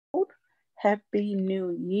Happy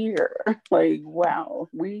New Year. Like, wow,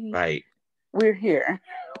 Right. we're here.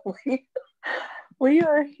 We, we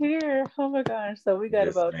are here. Oh my gosh. So we got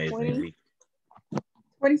Just about amazing. 20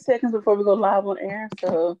 20 seconds before we go live on air.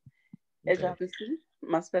 So as y'all Okay. can see,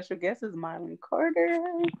 my special guest is Milan Carter.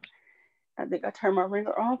 I think I turned my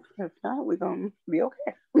ringer off. If not, we're gonna be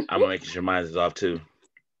okay. I'm making sure mine is off too,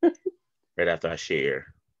 right after I share.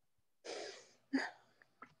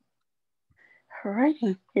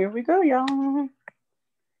 Alrighty, here we go, y'all.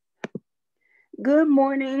 Good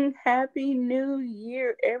morning. Happy New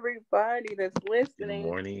Year, everybody that's Good listening.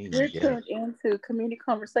 morning. You're Yes. tuned into Community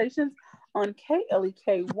Conversations on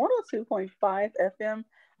KLEK 102.5 FM.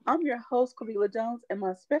 I'm your host, Kavila Jones, and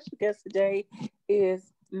my special guest today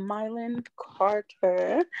is Milan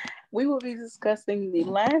Carter. We will be discussing the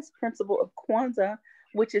last principle of Kwanzaa,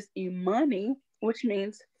 which is imani, which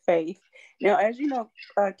means faith. Now, as you know,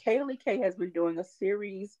 KLEK has been doing a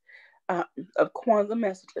series uh, of Kwanzaa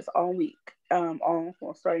messages all week,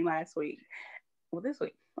 starting last week. Well, this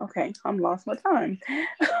week. Okay, I'm lost my time.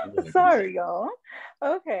 Sorry, y'all.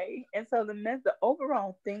 Okay, and so the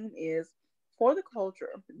overall theme is for the culture,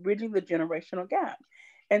 bridging the generational gap.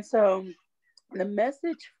 And so the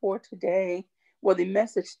message for today, well, the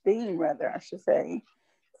message theme, rather, I should say,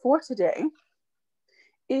 for today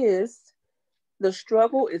is the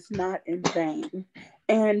struggle is not in vain.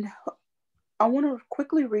 And I want to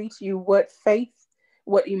quickly read to you what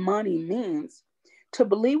Imani means. To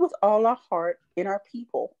believe with all our heart in our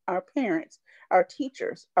people, our parents, our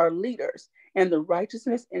teachers, our leaders, and the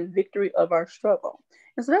righteousness and victory of our struggle.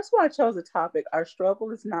 And so that's why I chose the topic. Our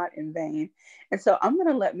struggle is not in vain. And so I'm going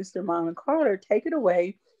to let Mr. Marlon Carter take it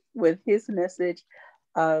away with his message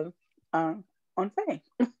of on faith.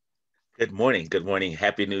 Good morning. Good morning.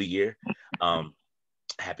 Happy New Year. Um,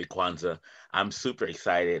 Happy Kwanzaa. I'm super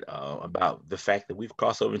excited about the fact that we've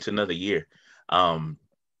crossed over into another year. Um,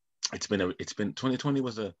 it's been 2020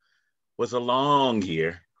 was a long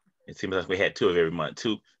year. It seems like we had two of every month,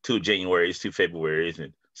 two Januarys, two Februarys,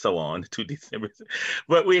 and so on, two Decembers.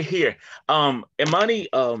 But we're here. Imani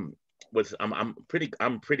was I'm pretty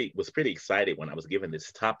excited when I was given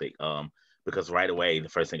this topic. Because right away the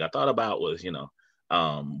first thing I thought about was,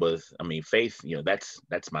 was, I mean, faith.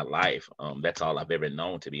 That's my life. That's all I've ever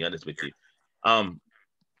known, to be honest with you. Um,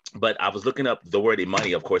 but I was looking up the word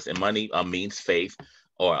imani, of course, and money means faith,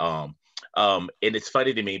 or and it's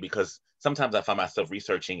funny to me because sometimes I find myself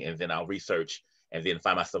researching and then I'll research and then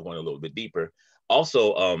find myself going a little bit deeper.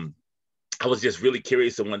 Also, I was just really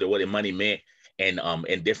curious to wonder what money meant, and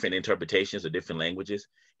in different interpretations or different languages.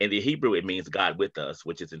 In the Hebrew, it means God with us,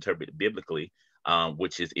 which is interpreted biblically,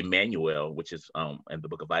 which is Emmanuel, which is in the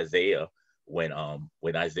book of Isaiah, when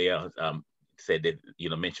Isaiah said that,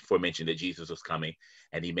 mentioned that Jesus was coming,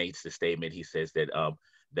 and he makes the statement. He says that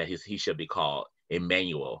he shall be called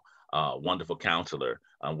Emmanuel, wonderful counselor,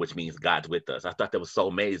 which means God's with us. I thought that was so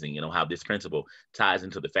amazing, how this principle ties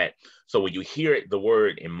into the fact. So when you hear the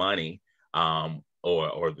word imani,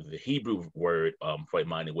 or the Hebrew word for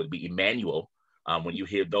imani would be Emmanuel. When you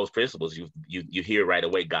hear those principles, you hear right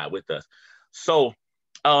away God with us. So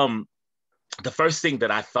um, the first thing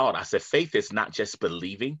that I said, faith is not just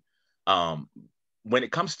believing. Um, when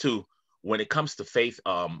it comes to faith,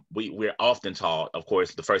 we're often taught, of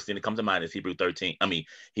course, the first thing that comes to mind is Hebrew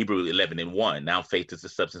 11:1. Now faith is the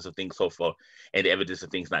substance of things hoped for and the evidence of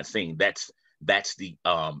things not seen. That's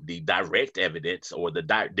the direct evidence, or the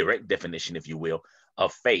direct definition, if you will,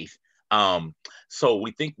 of faith. So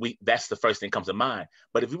we think that's the first thing that comes to mind.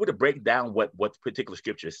 But if we were to break down what particular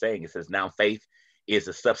scripture is saying, it says now faith is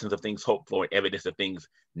the substance of things hoped for and evidence of things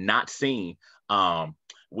not seen.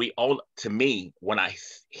 We all, to me, when I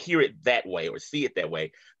hear it that way or see it that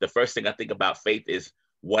way, the first thing I think about faith is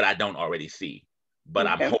what I don't already see. But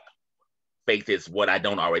I'm Okay. hoping faith is what I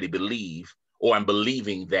don't already believe, or I'm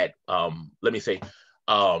believing that, let me say,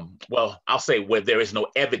 well, I'll say where there is no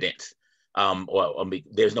evidence,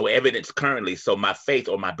 there's no evidence currently. So my faith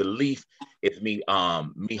or my belief is me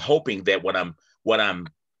hoping that what I'm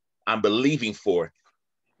believing for,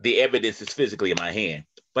 the evidence is physically in my hand.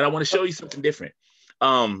 But I want to show you something different.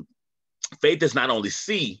 Um, Faith does not only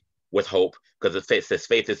see with hope, because it says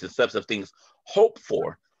faith is the substance of things hoped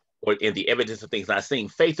for, or in the evidence of things not seen.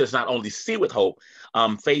 Faith does not only see with hope.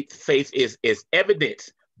 Faith is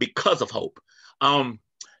evidence because of hope. Um,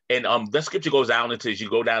 and that scripture goes down into, as you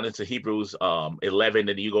go down into Hebrews 11,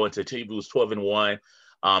 and you go into Hebrews 12:1.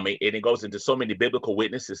 And it goes into so many biblical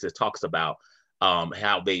witnesses. It talks about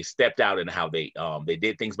how they stepped out, and how they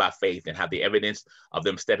did things by faith, and how the evidence of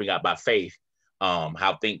them stepping out by faith,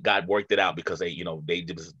 how think God worked it out because they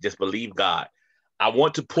just believe God. I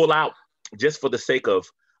want to pull out, just for the sake of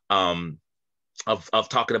of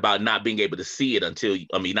talking about not being able to see it until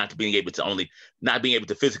I mean not being able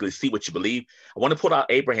to physically see what you believe. I want to put out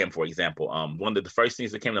Abraham, for example. One of the first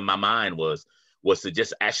things that came to my mind was to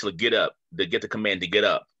just actually get up, to get the command to get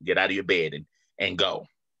up, get out of your bed and go.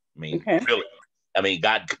 I mean, Okay. really. I mean,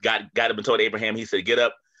 God up and told Abraham, he said, get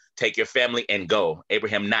up, take your family and go.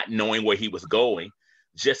 Abraham, not knowing where he was going,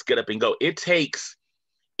 just get up and go. It takes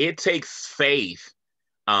faith.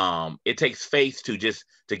 It takes faith to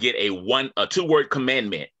get a 2 word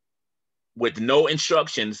commandment with no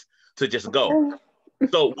instructions to just go.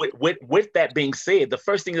 Okay. So with that being said, the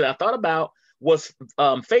first thing that I thought about was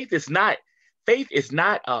faith is not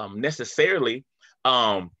necessarily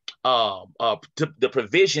the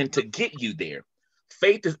provision to get you there.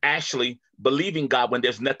 Faith is actually believing God when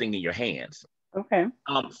there's nothing in your hands. Okay.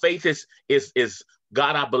 Faith is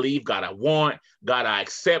God, I believe, God, I want, God, I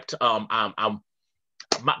accept.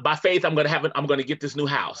 By faith, I'm going to get this new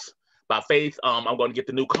house. By faith, I'm going to get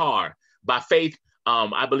the new car. By faith,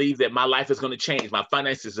 I believe that my life is going to change. My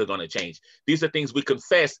finances are going to change. These are things we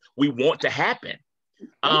confess we want to happen.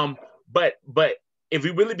 But if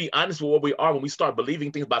we really be honest with what we are, when we start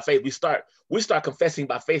believing things by faith, we start confessing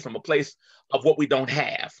by faith from a place of what we don't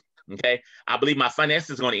have. Okay, I believe my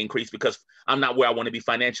finances is going to increase because I'm not where I want to be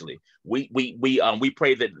financially. We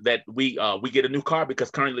pray that we get a new car because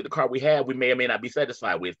currently the car we have we may or may not be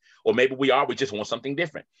satisfied with, or maybe we are. We just want something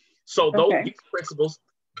different. So those Okay.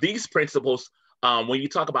 these principles, when you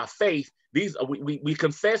talk about faith, we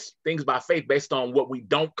confess things by faith based on what we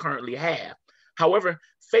don't currently have. However,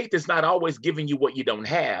 faith is not always giving you what you don't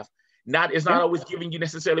have. Not is not Okay. always giving you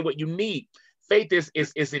necessarily what you need. Faith is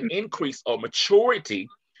an increase or maturity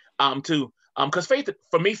to because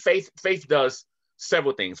for me faith does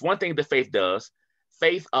several things. One thing that faith does,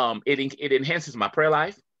 faith it enhances my prayer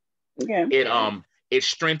life. Okay. It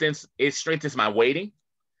strengthens my waiting,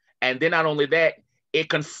 and then not only that, it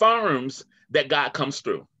confirms that God comes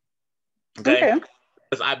through. Okay, Okay.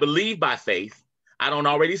 because I believe by faith, I don't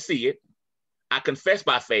already see it. I confess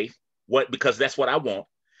by faith because that's what I want,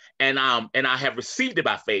 and I have received it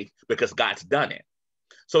by faith because God's done it.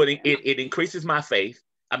 So it increases my faith.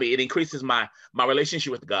 I mean, it increases my relationship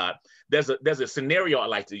with God. There's a scenario I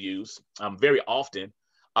like to use very often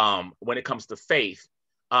when it comes to faith.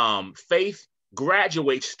 Faith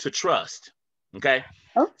graduates to trust. Okay,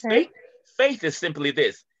 Okay. faith faith is simply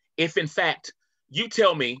this: if in fact you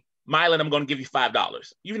tell me, Milan, I'm going to give you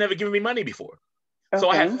 $5. You've never given me money before, so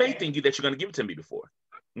I have Okay. faith in you that you're going to give it to me before.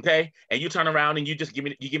 Okay, and you turn around and you give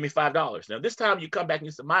me $5. Now this time you come back and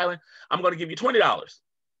you say, Milan, I'm going to give you $20.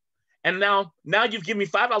 And now you've given me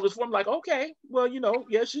 $5 for. I'm like, okay, well,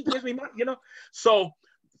 yeah, she gives me money. So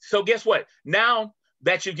guess what? Now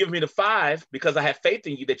that you give me the five, because I have faith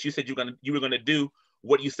in you that you said you were gonna do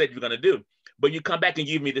what you said you were gonna do, but you come back and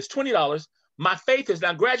give me this $20, my faith has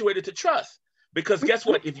now graduated to trust. Because guess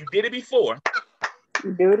what? If you did it before,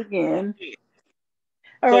 Do it again.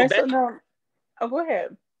 All so right. So now, oh, go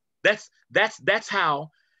ahead. that's how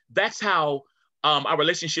our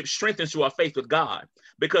relationship strengthens through our faith with God.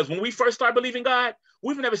 Because when we first start believing God,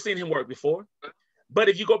 we've never seen Him work before. But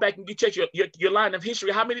if you go back and you check your line of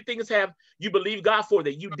history, how many things have you believed God for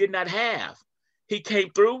that you did not have? He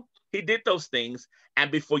came through, He did those things, and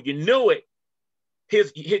before you knew it,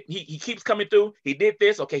 he keeps coming through. He did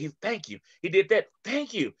this, okay, thank you. He did that,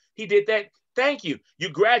 thank you. He did that, thank you.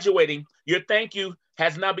 You're graduating. Your thank you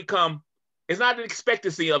has now become. It's not an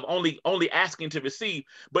expectancy of only asking to receive,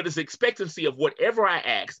 but it's expectancy of whatever I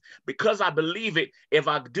ask, because I believe it. If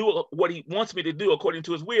I do what He wants me to do according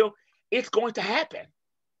to His will, it's going to happen.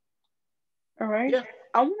 All right. Yeah.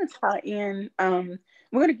 I want to tie in.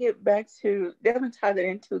 We're going to get back to definitely tie that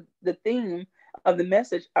into the theme of the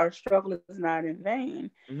message. Our struggle is not in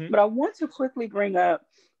vain. Hmm. But I want to quickly bring up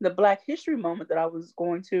the Black History moment that I was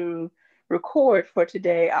going to record for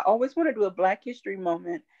today. I always want to do a Black History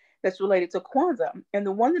moment that's related to Kwanzaa, and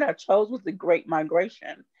the one that I chose was the Great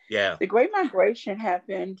Migration. Yeah. The Great Migration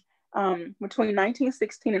happened between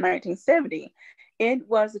 1916 and 1970. It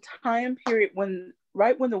was a time period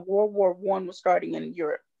right when the World War One was starting in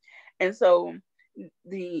Europe, and so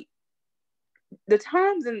the the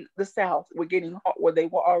times in the South were getting hard, where they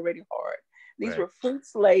were already hard. These Right. were freed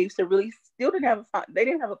slaves that really still didn't have they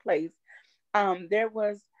didn't have a place. There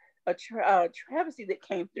was a travesty that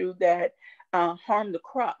came through that harmed the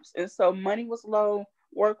crops, and so money was low,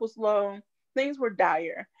 work was low, things were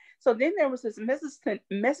dire. So then there was this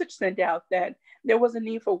message sent out that there was a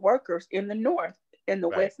need for workers in the North, in the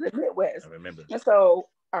Right. West, and the I Midwest. remember. And so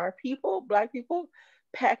our people, Black people,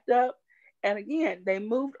 packed up, and again they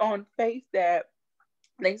moved on faith that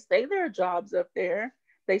they say there are jobs up there.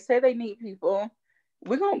 They say they need people.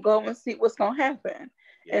 we're going to go and see what's going to happen.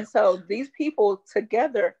 Yeah. And so these people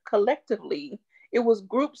together collectively, it was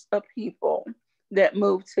groups of people that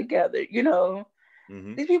moved together.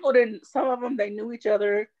 Hmm. These people didn't, some of them, they knew each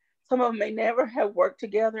other. Some of them, they never have worked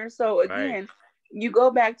together. So Right. again, you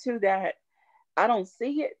go back to that. I don't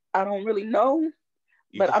see it. I don't really know,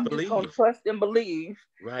 You but just I'm just going to believe. trust and believe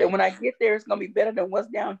that Right. when I get there, it's going to be better than what's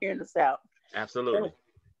down here in the South. And, Absolutely.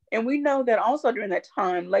 and we know that also during that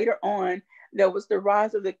time, later on, there was the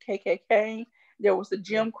rise of the KKK, there was the Yeah.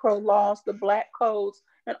 Jim Crow laws, the Black Codes,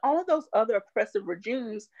 and all of those other oppressive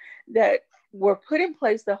regimes that were put in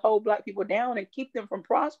place to hold Black people down and keep them from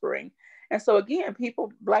prospering. And so again,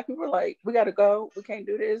 Black people were like, we got to go. We can't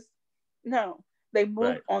do this. No, they moved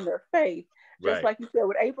Right. on their faith. Just Right. like you said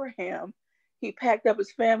with Abraham, he packed up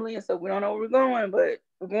his family and said, we don't know where we're going, but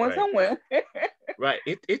we're going Right. somewhere. Right.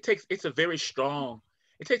 It takes it's a very strong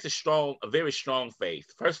it takes a very strong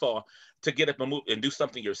faith. First of all, to get up and move and do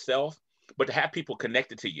something yourself, but to have people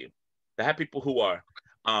connected to you, to have people who are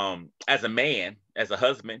as a man, as a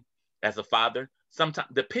husband, as a father, sometimes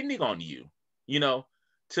depending on you, you know,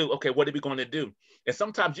 to okay, what are we going to do? And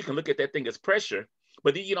sometimes you can look at that thing as pressure,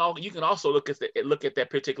 but then, you can also look at that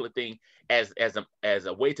particular thing as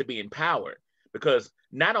a way to be empowered. Because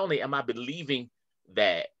not only am I believing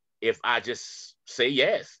that if I just say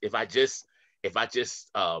yes, if I just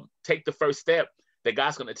take the first step, that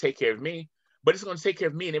God's going to take care of me. But it's going to take care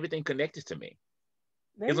of me and everything connected to me.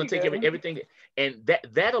 There It's going you to take care of go. everything, and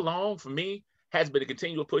that alone for me has been a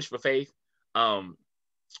continual push for faith. Um,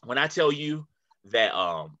 when I tell you that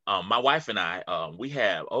my wife and I we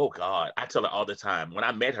have, oh God, I tell her all the time. When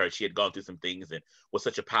I met her, she had gone through some things and was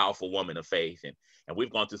such a powerful woman of faith, and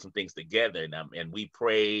we've gone through some things together, and we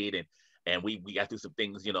prayed, and we got through some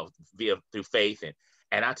things, via through faith,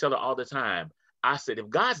 and I tell her all the time. I said, if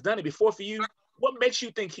God's done it before for you, what makes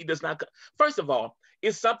you think He does not? First of all,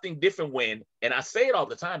 it's something different when, and I say it all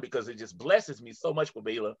the time because it just blesses me so much,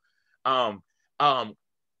 Babila. Um, um,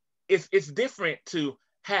 it's different to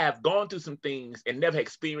have gone through some things and never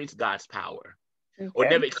experienced God's power, or Okay.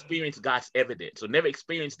 never experienced God's evidence, or never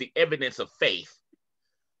experienced the evidence of faith.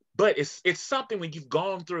 But it's something when you've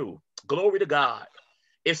gone through. Glory to God.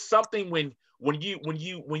 It's something when you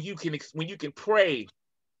can pray,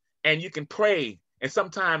 and you can pray, and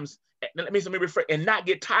sometimes, let me rephrase, and not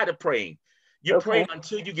get tired of praying. You're Okay. praying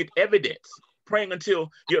until you get evidence. Praying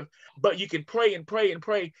until you're, but you can pray and pray and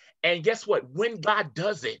pray, and guess what? When God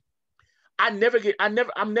does it, I'm never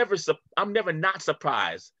not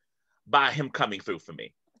surprised by Him coming through for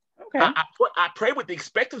me. Okay. I pray with the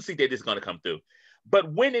expectancy that it's going to come through.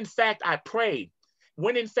 But when in fact I pray,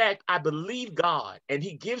 when in fact I believe God and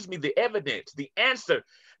He gives me the evidence, the answer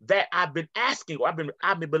that I've been asking, or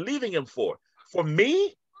I've been believing Him for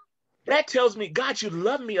me, that tells me, God, you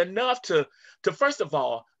love me enough to first of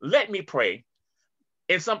all let me pray.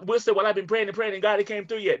 And some will say, well, I've been praying and praying and God, it came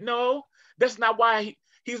through yet. No, that's not why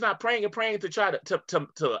He's not praying and praying to try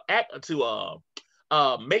to act to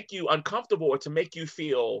make you uncomfortable, or to make you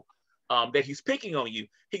feel that He's picking on you.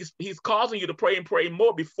 He's causing you to pray and pray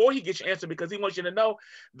more before He gets your answer, because He wants you to know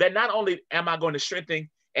that not only am I going to strengthen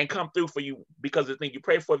and come through for you because of the thing you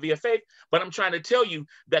pray for via faith, but I'm trying to tell you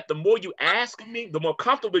that the more you ask of me, the more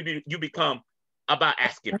comfortable you become about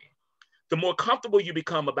asking me. The more comfortable you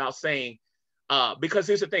become about saying, because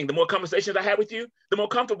here's the thing, the more conversations I have with you, the more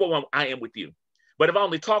comfortable I am with you. But if I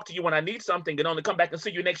only talk to you when I need something and only come back and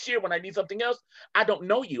see you next year when I need something else, I don't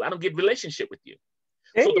know you. I don't get relationship with you.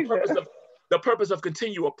 There So you go. the purpose of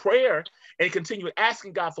continual prayer and continue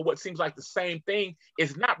asking God for what seems like the same thing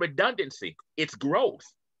is not redundancy. It's growth.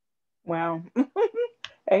 Wow. Yeah.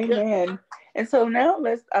 Amen. And so now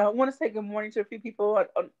I want to say good morning to a few people. I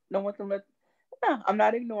don't want them to, no, I'm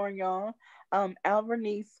not ignoring y'all.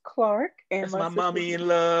 Alvernice Clark and That's my my sister. mommy in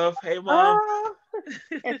love. Hey, mom. Oh,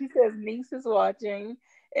 and she says niece is watching.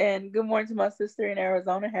 And good morning to my sister in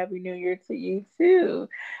Arizona. Happy New Year to you too.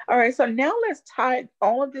 All right, so now let's tie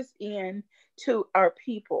all of this in to our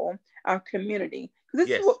people, our community. This is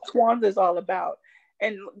Yes. what Kwanzaa is all about.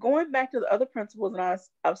 And going back to the other principles, and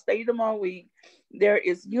I've stated them all week, there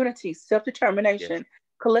is unity, Yes. self-determination,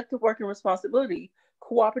 collective work and responsibility,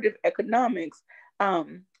 cooperative economics,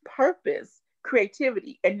 purpose,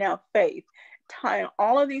 creativity, and now faith. Tying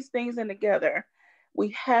all of these things in together, we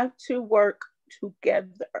have to work together.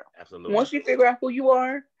 Once Absolutely. you figure out who you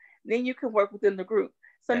are, then you can work within the group.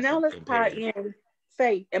 So That's now let's tie imperative. in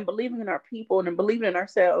faith and believing in our people and believing in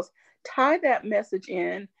ourselves. Tie that message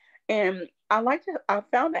in. And I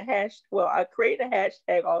found a well, I created a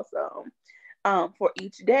hashtag also for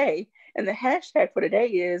each day. And the hashtag for today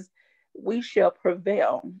is we shall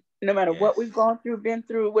prevail. No matter what Yes. we've gone through, been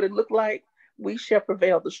through, what it looked like, we shall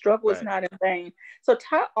prevail. The struggle is Right. not in vain. So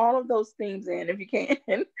tie all of those themes in, if you can,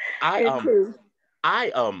 I into.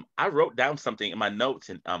 I wrote down something in my notes,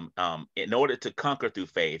 and in order to conquer through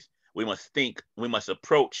faith, we must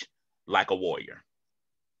approach like a warrior.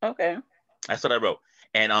 Okay. That's what I wrote.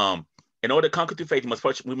 And in order to conquer through faith,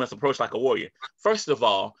 we must approach like a warrior. First of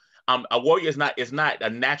all, a warrior is not a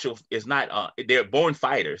natural, is not they're born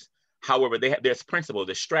fighters. However, there's principle,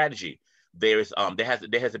 there's strategy, there has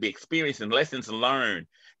to be experience and lessons learned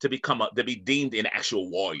to to be deemed an actual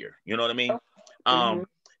warrior. You know what I mean? Mm-hmm. Um,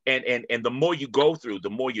 and the more you go through, the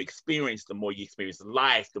more you experience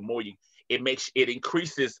life, the more you it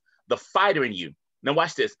increases the fighter in you. Now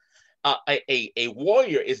watch this. A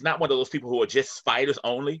warrior is not one of those people who are just fighters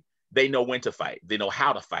only. They know when to fight. They know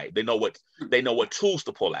how to fight. They know what tools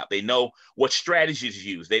to pull out. They know what strategies to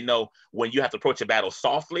use. They know when you have to approach a battle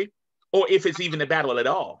softly, or if it's even a battle at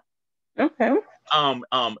all. Okay.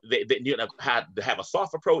 You know how to have a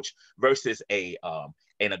soft approach versus a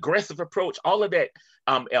an aggressive approach. All of that,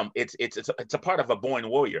 it's a part of a born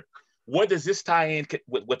warrior. What does this tie in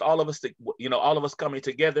with all of us? You know, all of us coming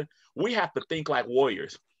together. We have to think like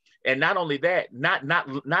warriors, and not only that, not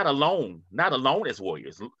alone as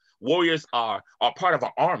warriors. Warriors are part of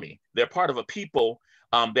an army. They're part of a people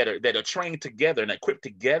that are trained together and equipped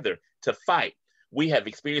together to fight. We have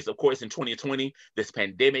experienced, of course, in 2020, this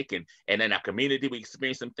pandemic, and in our community, we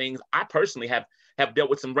experienced some things. I personally have dealt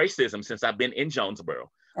with some racism since I've been in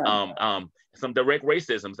Jonesboro. Some direct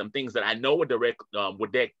racism, some things that I know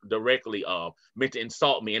directly meant to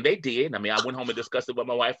insult me, and they did. I mean, I went home and discussed it with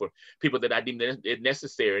my wife, or people that I deemed it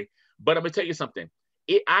necessary. But I'm gonna tell you something.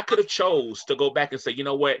 I could have chose to go back and say, you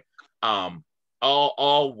know what,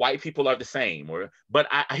 all white people are the same, but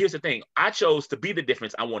here's the thing. I chose to be the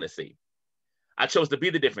difference I want to see. I chose to be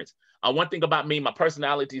the difference. One thing about me, my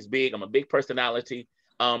personality is big. I'm a big personality,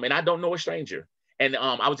 and I don't know a stranger. And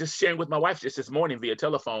I was just sharing with my wife just this morning via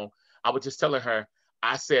telephone. I was just telling her,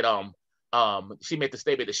 I said, she made the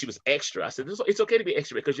statement that she was extra. I said, it's okay to be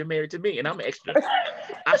extra because you're married to me and I'm extra.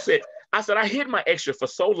 I said, I hid my extra for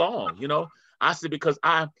so long, you know. I said because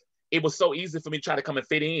it was so easy for me to try to come and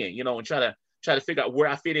fit in, you know, and try to figure out where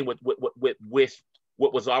I fit in with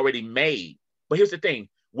what was already made. But here's the thing: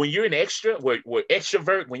 when you're an extra, we're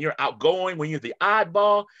extrovert, when you're outgoing, when you're the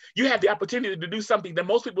oddball, you have the opportunity to do something that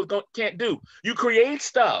most people can't do. You create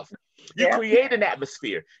stuff. You Yeah. create an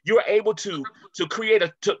atmosphere. You are able to create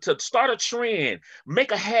to start a trend,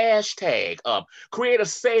 make a hashtag, create a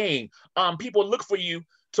saying. People look for you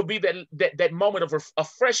to be that moment of a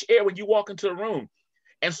fresh air when you walk into a room.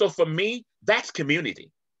 And so for me, that's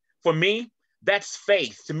community. For me, that's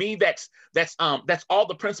faith. To me, that's all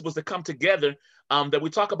the principles that come together that we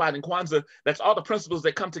talk about in Kwanzaa. That's all the principles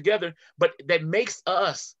that come together, but that makes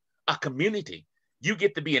us a community. You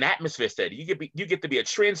get to be an atmosphere setter. You get to be a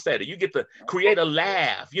trend setter. You get to create a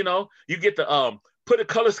laugh. You know, you get to put a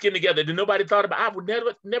color scheme together that nobody thought about. I would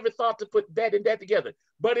never thought to put that and that together,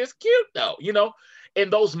 but it's cute though. You know,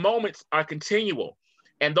 and those moments are continual.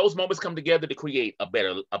 And those moments come together to create a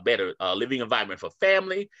better living environment for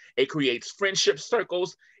family. It creates friendship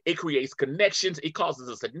circles. It creates connections. It causes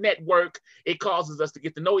us to network. It causes us to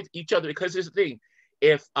get to know each other. Because here's the thing: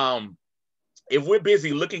 if if we're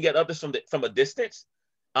busy looking at others from a distance,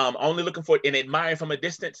 only looking for it and admiring from a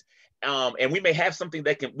distance, and we may have something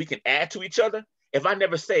that we can add to each other. If I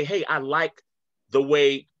never say, "Hey, I like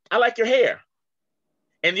your hair,"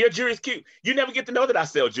 and your jewelry is cute, you never get to know that I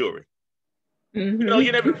sell jewelry. You know,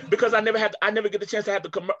 you Mm-hmm. never because I never get the chance to have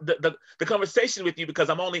the conversation with you because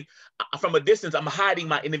I'm only from a distance. I'm hiding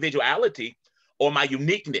my individuality or my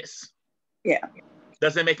uniqueness. Yeah.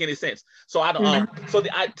 Doesn't make any sense. So I don't.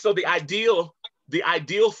 Mm-hmm. So the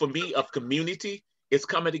ideal for me of community is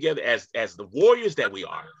coming together as the warriors that we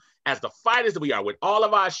are, as the fighters that we are, with all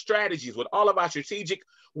of our strategies, with all of our strategic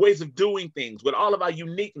ways of doing things, with all of our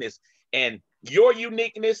uniqueness and your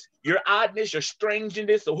uniqueness, your oddness, your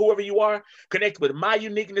strangeness, or whoever you are, connect with my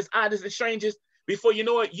uniqueness, oddness, and strangeness. Before you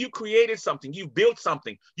know it, you created something, you built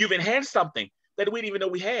something, you've enhanced something that we didn't even know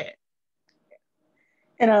we had.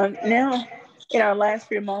 And now, in our last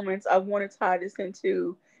few moments, I want to tie this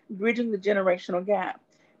into bridging the generational gap.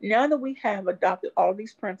 Now that we have adopted all of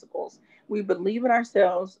these principles, we believe in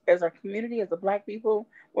ourselves as our community, as the Black people.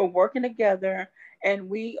 We're working together and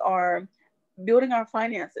we are building our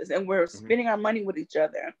finances and we're Mhm. spending our money with each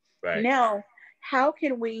other. Right. Now, how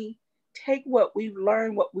can we take what we've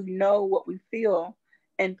learned, what we know, what we feel,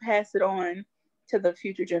 and pass it on to the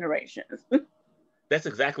future generations? That's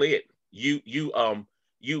exactly it. You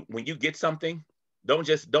when you get something, don't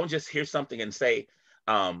just hear something and say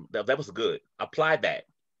that was good. Apply that.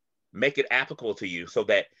 make it applicable to you so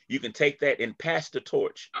that you can take that and pass the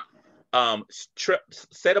torch.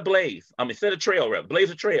 Set a blaze. I mean, set a trail, rather, blaze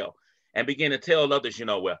a trail, and begin to tell others.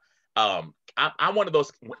 Well, I'm one of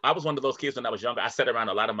those. I was one of those kids when I was younger. I sat around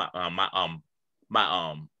a lot of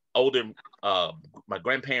my older my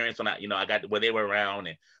grandparents when I got when they were around,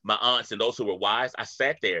 and my aunts and those who were wise. I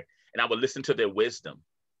sat there and I would listen to their wisdom,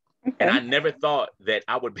 and Okay. I never thought that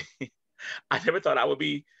I would be. I never thought I would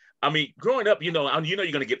be. I mean, growing up, you're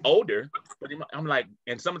gonna get older, but I'm like,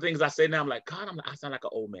 and some of the things I say now, I'm like, God, I sound like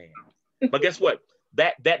an old man. But guess what?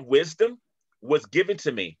 That wisdom was given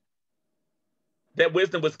to me. That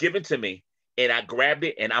wisdom was given to me, and I grabbed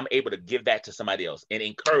it, and I'm able to give that to somebody else and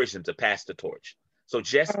encourage them to pass the torch. So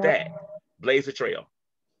just All right. that, blaze a trail.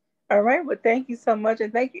 All right. Well, thank you so much.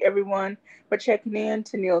 And thank you, everyone, for checking in.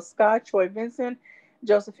 To Neil Scott, Troy Vincent,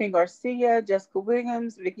 Josephine Garcia, Jessica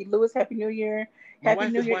Williams, Vicki Lewis. Happy New Year. My Happy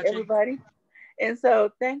wife New is Year, watching. everybody. And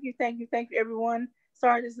so thank you, everyone.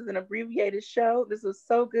 Sorry, this is an abbreviated show. This was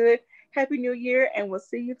so good. Happy New Year, and we'll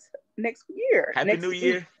see you next year, Happy New next week.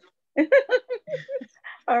 Year.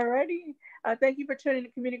 Alrighty. Thank you for tuning in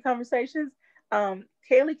to Community Conversations.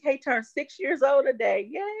 Kaylee K turned 6 years old today.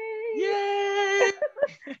 Yay! Yay!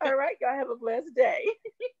 All right, y'all have a blessed day.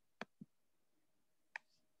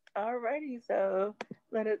 Alrighty, so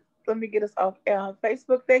let me get us off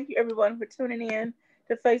Facebook. Thank you everyone for tuning in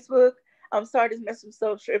to Facebook. I'm sorry this message was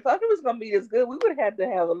so short. If I thought it was gonna be this good, we would have had to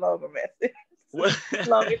have a longer message, Well,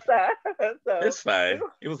 longer time. So it's fine.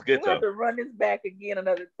 It was good we'll have though. to run this back again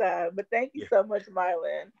another time. But thank you Yeah. so much,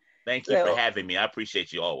 Mylan. Thank you for So, having me. I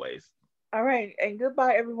appreciate you always. all right, and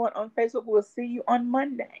goodbye everyone on Facebook. We'll see you on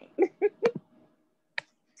Monday.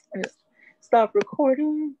 Just stop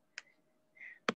recording.